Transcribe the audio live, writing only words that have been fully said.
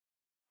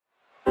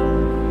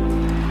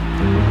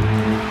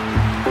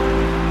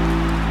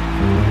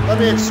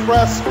me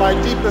express my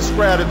deepest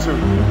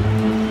gratitude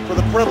for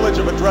the privilege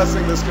of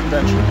addressing this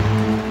convention.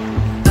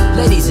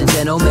 Ladies and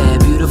gentlemen,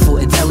 beautiful,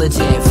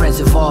 intelligent, friends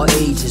of all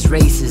ages,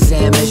 races,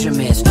 and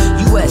measurements,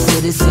 U.S.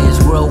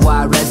 citizens,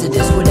 worldwide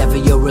residents, whatever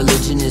your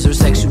religion is or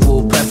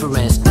sexual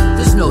preference.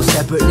 There's no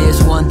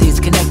separateness, one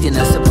thing's connecting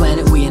us, the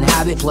planet we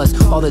inhabit, plus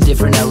all the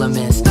different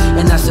elements.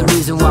 And that's the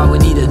reason why we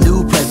need a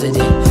new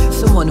president,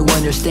 someone who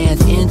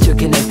understands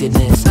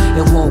interconnectedness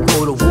and won't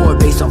go to war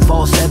based on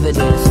false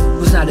evidence,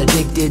 who's not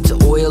addicted to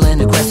oil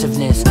and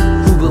aggressiveness,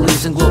 who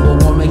believes in global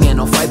warming and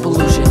on fight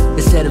pollution,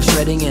 instead of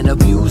shredding and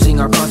abusing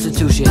our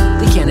Constitution.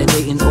 The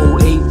candidate in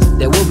 08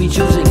 that we'll be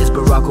choosing is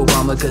Barack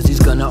Obama, cause he's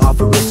gonna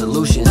offer real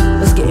solutions.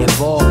 Let's get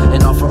involved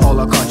and offer all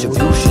our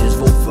contributions.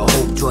 Vote for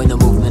hope, join the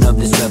movement of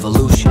this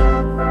revolution. A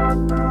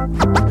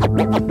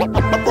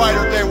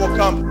brighter day will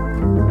come.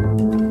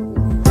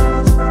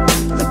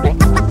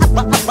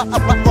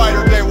 A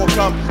brighter day will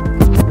come.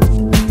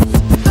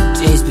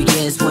 Days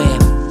begins when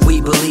we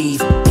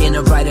believe in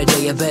a brighter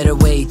day, a better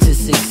way to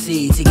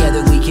succeed.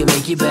 Together we can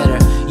make it better,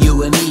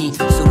 you and me,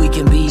 so we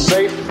can be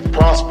safe,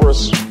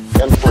 prosperous,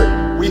 and free.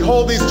 We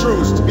hold these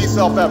truths to be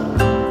self-evident,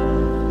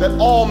 that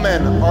all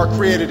men are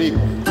created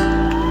equal,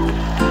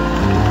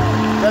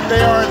 that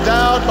they are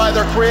endowed by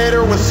their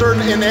Creator with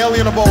certain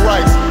inalienable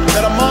rights,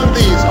 that among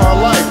these are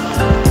life,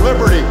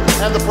 liberty,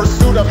 and the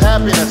pursuit of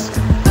happiness.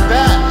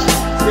 That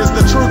is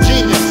the true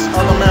genius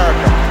of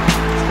America.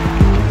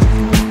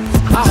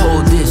 I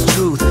hold this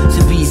truth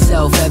to be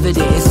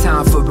self-evident. It's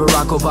time for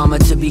Barack Obama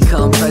to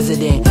become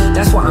president.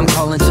 That's why I'm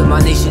calling to my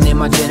nation and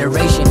my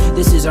generation.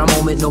 This is our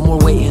moment, no more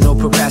waiting or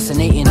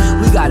procrastinating.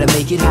 We gotta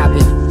make it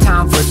happen,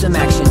 time for some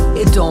action.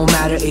 It don't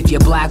matter if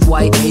you're black,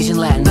 white, Asian,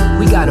 Latin.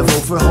 We gotta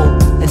vote for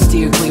hope and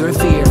steer clear of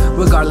fear,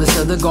 regardless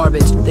of the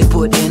garbage they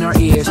put in our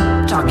ears.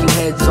 Talking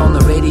heads on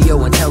the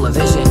radio and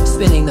television,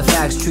 spinning the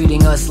facts,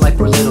 treating us like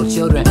we're little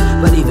children.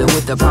 But even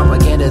with the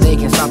propaganda, they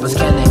can stop us,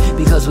 can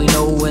they? Because we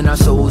know in our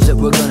souls that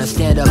we're gonna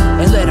stand up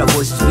and let our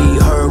voices be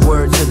heard.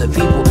 Word to the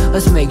people,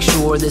 let's make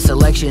sure this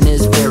election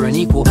is fair and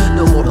equal.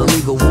 No more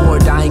illegal war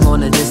dying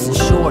on a distant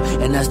shore.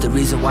 And that's the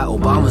reason why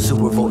Obama's who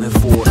we're voting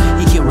for.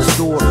 He can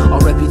restore our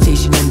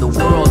reputation in the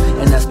world,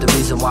 and that's the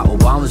reason why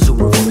Obama's who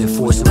we're voting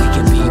for. So we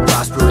can be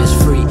prosperous,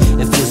 free,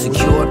 and feel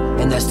secure.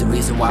 And that's the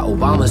reason why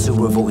Obama's who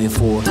we're voting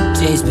for.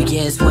 Days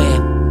begins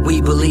when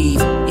we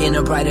believe in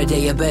a brighter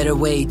day, a better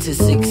way to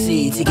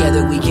succeed.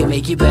 Together we can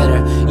make it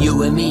better,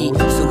 you and me,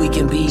 so we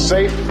can be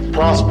safe,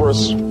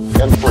 prosperous,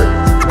 and free.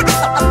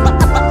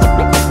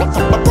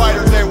 A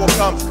brighter day will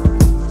come.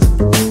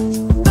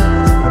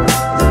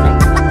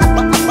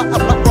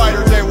 A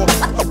brighter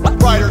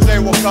day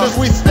will come. As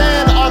we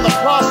stand on the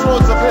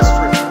crossroads of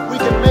history, we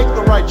can make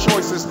the right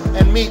choices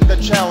and meet the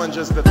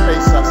challenges that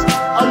face us.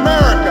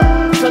 America,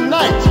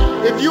 tonight,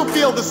 if you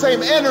feel the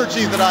same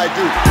energy that I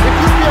do, if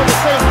you feel the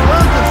same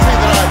urgency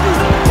that I do,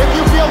 if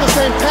you feel the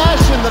same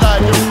passion that I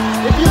do,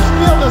 if you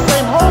feel the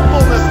same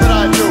hopefulness that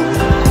I do,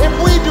 if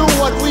we do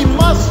what we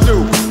must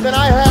do, then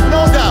I have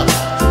no doubt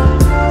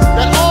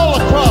that all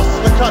across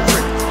the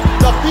country,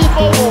 the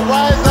people will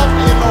rise up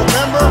in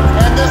November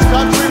and this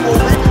country will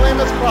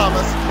reclaim its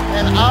promise,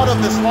 and out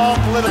of this long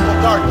political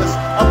darkness,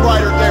 a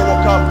brighter day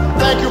will come.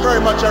 Thank you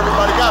very much,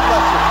 everybody.